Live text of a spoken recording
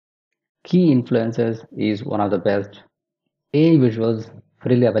key influencers is one of the best AI visuals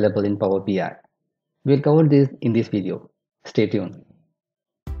freely available in Power BI. We'll cover this in this video. Stay tuned.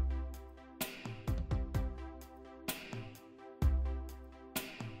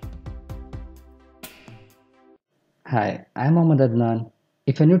 Hi, I'm Mohammed Adnan.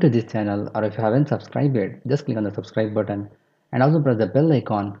 If you're new to this channel or if you haven't subscribed yet, just click on the subscribe button and also press the bell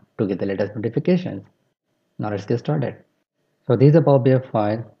icon to get the latest notifications. Now let's get started. So this is a Power BI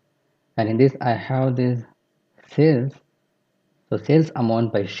file, and in this I have this sales. So sales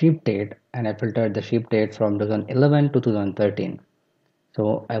amount by ship date, and I filtered the ship date from 2011 to 2013.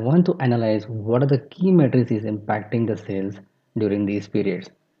 So I want to analyze what are the key metrics is impacting the sales during these periods.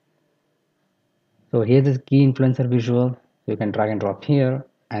 So here's this key influencer visual. So you can drag and drop here,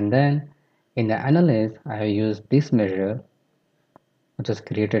 and then in the analyze I have used this measure which is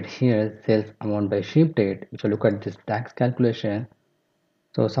created here, sales amount by ship date. If you look at this tax calculation,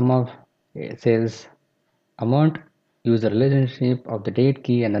 so sum of sales amount use the relationship of the date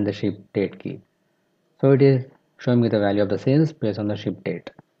key and then the ship date key. So it is showing me the value of the sales based on the ship date.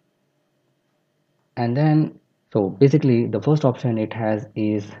 And then so basically the first option it has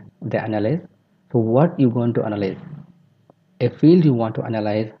is the analyze. So what you going to analyze? A field you want to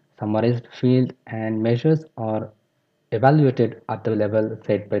analyze, summarized field, and measures are evaluated at the level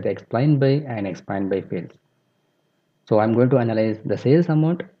set by the explain by and expand by fields. So I'm going to analyze the sales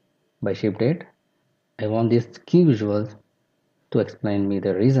amount by ship date. I want these key visuals to explain me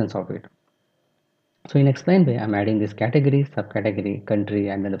the reasons of it. So in explain by, I'm adding this category, subcategory, country,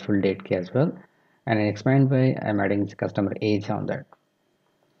 and then the full date key as well. And in expand by, I'm adding this customer age on that.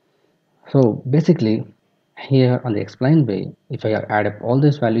 So basically, here on the explain by, if I add up all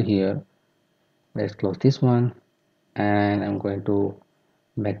this value here, let's close this one, and I'm going to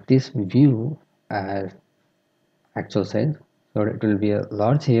make this view as actual size. So it will be a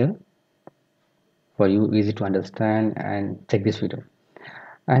large here for you, easy to understand and check this video.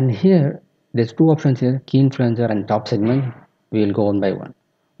 And here there's two options here, key influencer and top segment. We will go one by one.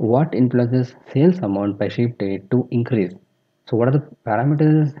 What influences sales amount by ship date to increase? So what are the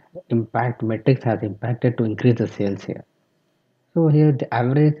parameters impact metrics has impacted to increase the sales here? So here the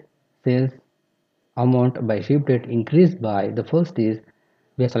average sales amount by ship date increased by, the first is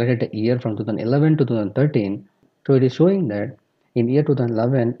we have selected the year from 2011 to 2013. So it is showing that in year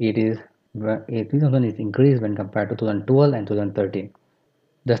 2011 it is 3000 is increased when compared to 2012 and 2013.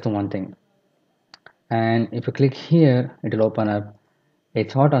 That's the one thing. And if you click here, it will open up a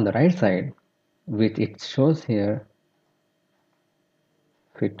chart on the right side which it shows here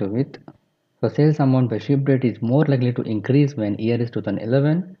fit to width. So sales amount by ship date is more likely to increase when year is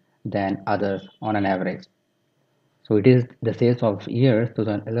 2011 than others on an average. So it is the sales of years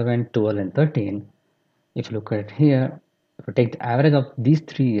 2011, 12 and 13. If you look at here, if you take the average of these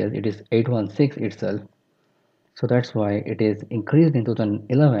 3 years, it is 816 itself. So that's why it is increased in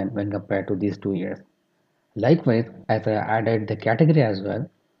 2011 when compared to these 2 years. Likewise, as I added the category as well.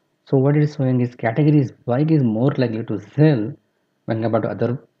 So what it is showing is categories bike is more likely to sell when compared to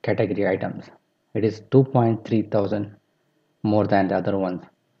other category items. It is 2.3 thousand more than the other ones.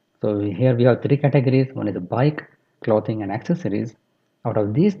 So here we have three categories. One is the bike, clothing and accessories. Out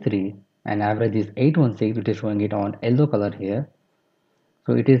of these three, an average is 816, which is showing it on yellow color here.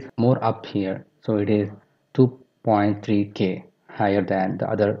 So it is more up here. So it is 2.3k higher than the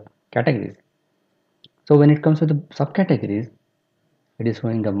other categories. So when it comes to the subcategories, it is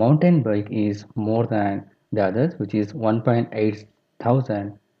showing the mountain bike is more than the others, which is 1.8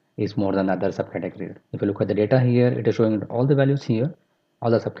 thousand is more than other subcategories. If you look at the data here, it is showing all the values here, all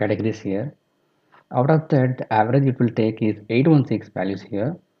the subcategories here. Out of that, the average it will take is 816 values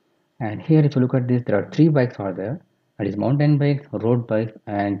here. And here, if you look at this, there are three bikes are there. That is mountain bikes, road bikes,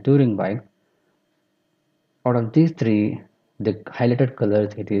 and touring bikes. Out of these three, the highlighted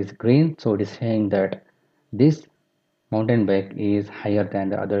colors, it is green. So it is saying that this mountain bike is higher than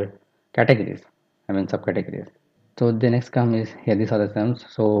the other categories, I mean subcategories. So the next come is here, these are the terms.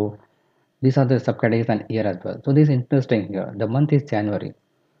 So these are the subcategories and year as well. So this is interesting here. The month is January.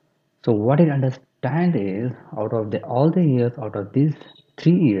 So what I understand is out of all the years, out of these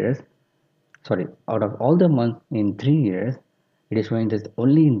 3 years, sorry, out of all the months in 3 years, it is showing that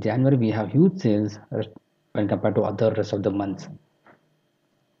only in January we have huge sales when compared to other rest of the months.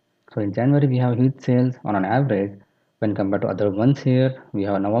 So in January we have huge sales on an average when compared to other months here. We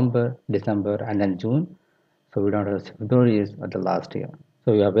have November, December and then June. So we don't have February is the last year.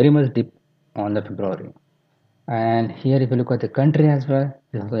 So we are very much deep on the February. And here if you look at the country as well,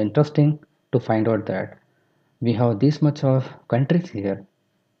 it's also interesting to find out that we have this much of countries here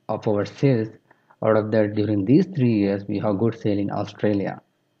of our sales. Out of that, during these 3 years we have good sale in Australia.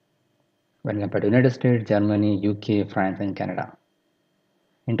 when compared to United States, Germany, UK, France, and Canada.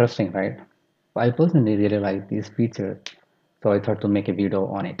 Interesting, right? I personally really like these features, so I thought to make a video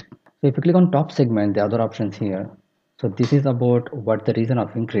on it. So if you click on top segment, the other options here. So this is about what the reason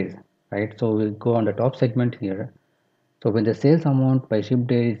of increase, right? So we'll go on the top segment here. So when the sales amount by ship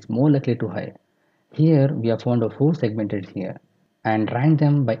date is more likely to high. Here we have found a four segmented here and rank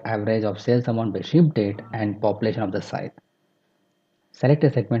them by average of sales amount by ship date and population of the site. Select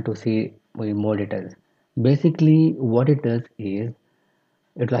a segment to see more details. Basically what it does is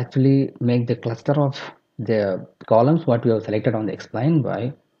it will actually make the cluster of the columns what we have selected on the explain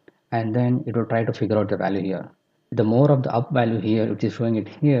by, and then it will try to figure out the value here. The more of the up value here which is showing it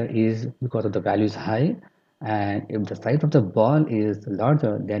here is because of the value is high, and if the size of the ball is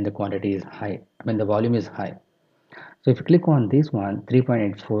larger then the quantity is high, the volume is high. So if you click on this one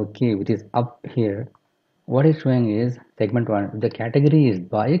 3.84k which is up here, what it's showing is segment 1, the category is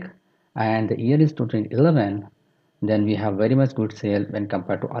bike and the year is 2011, then we have very much good sale when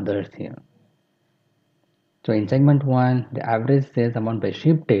compared to others here. So in segment 1, the average sales amount by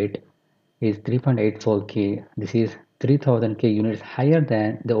ship date is 3.84k. This is 3000k units higher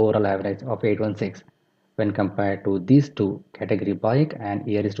than the overall average of 816 when compared to these two category bike and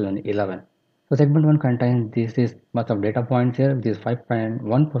year is 2011. So segment 1 contains this is much of data points here, which is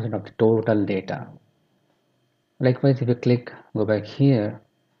 5.1% of the total data. Likewise, if you click, go back here,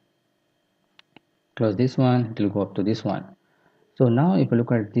 close this one, it will go up to this one. So now if you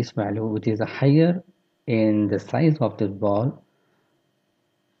look at this value, which is higher in the size of this ball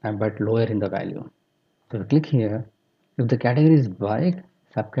but lower in the value. So if you click here, if the category is bike,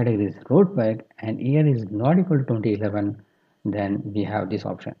 subcategory is road bike and year is not equal to 2011, then we have this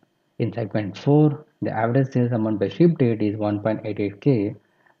option. In segment 4, the average sales amount by ship date is 1.88k.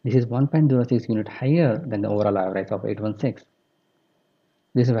 This is 1.06 unit higher than the overall average of 816.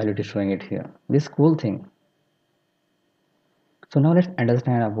 This value is showing it here. This cool thing. So now let's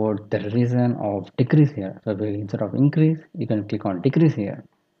understand about the reason of decrease here. So instead of increase, you can click on decrease here.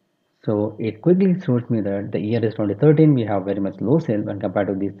 So it quickly shows me that the year is 2013, we have very much low sales when compared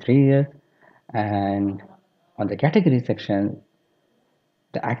to these 3 years. And on the category section,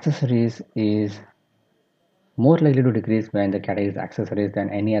 the accessories is more likely to decrease when the category is accessories than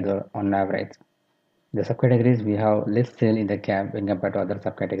any other on average. The subcategories, we have less sale in the cap when compared to other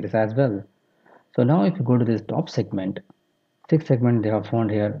subcategories as well. So now if you go to this top segment, 6 segment they have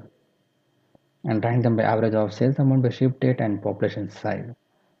found here and rank them by average of sales amount by ship date and population size.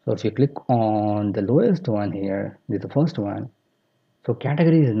 So if you click on the lowest one here, this is the first one. So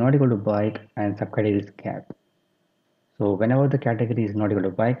category is not equal to bike and subcategory is cap. So whenever the category is not equal to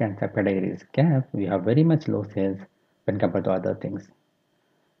bike and subcategory is cap, we have very much low sales when compared to other things.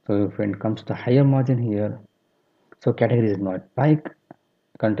 So if when it comes to higher margin here, so category is not bike,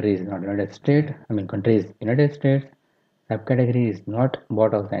 country is not United States, country is United States, subcategory is not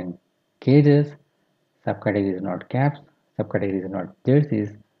bottles and cages, subcategory is not caps, subcategory is not jerseys,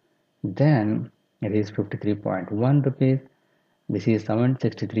 then it is 53.1 rupees. This is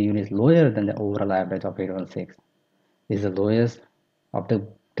 763 units lower than the overall average of 816. This is the lowest of the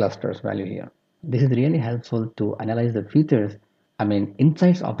clusters value here. This is really helpful to analyze the features,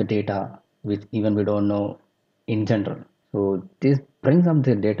 insights of the data, which even we don't know in general. So this brings up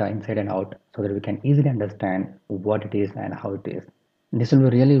the data inside and out so that we can easily understand what it is and how it is. This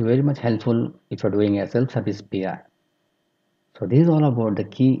will be really very much helpful if you're doing a self-service BI. So this is all about the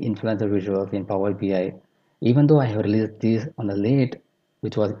key influencer visuals in Power BI. Even though I have released this on the late,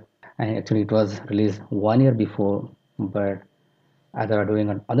 which was, and actually it was released 1 year before, but as I was doing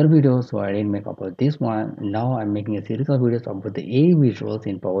on other videos, so I didn't make about this one. Now I'm making a series of videos about the AI visuals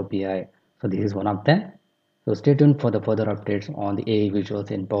in Power BI. So this is one of them. So stay tuned for the further updates on the AI visuals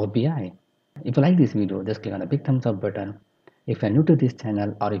in Power BI. If you like this video, just click on the big thumbs up button. If you're new to this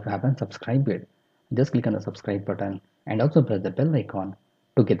channel or if you haven't subscribed yet, just click on the subscribe button and also press the bell icon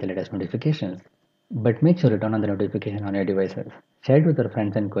to get the latest notifications. But make sure to turn on the notification on your devices. Share it with your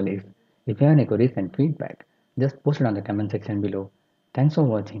friends and colleagues. If you have any queries and feedback, just post it on the comment section below. Thanks for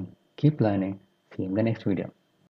watching. Keep learning. See you in the next video.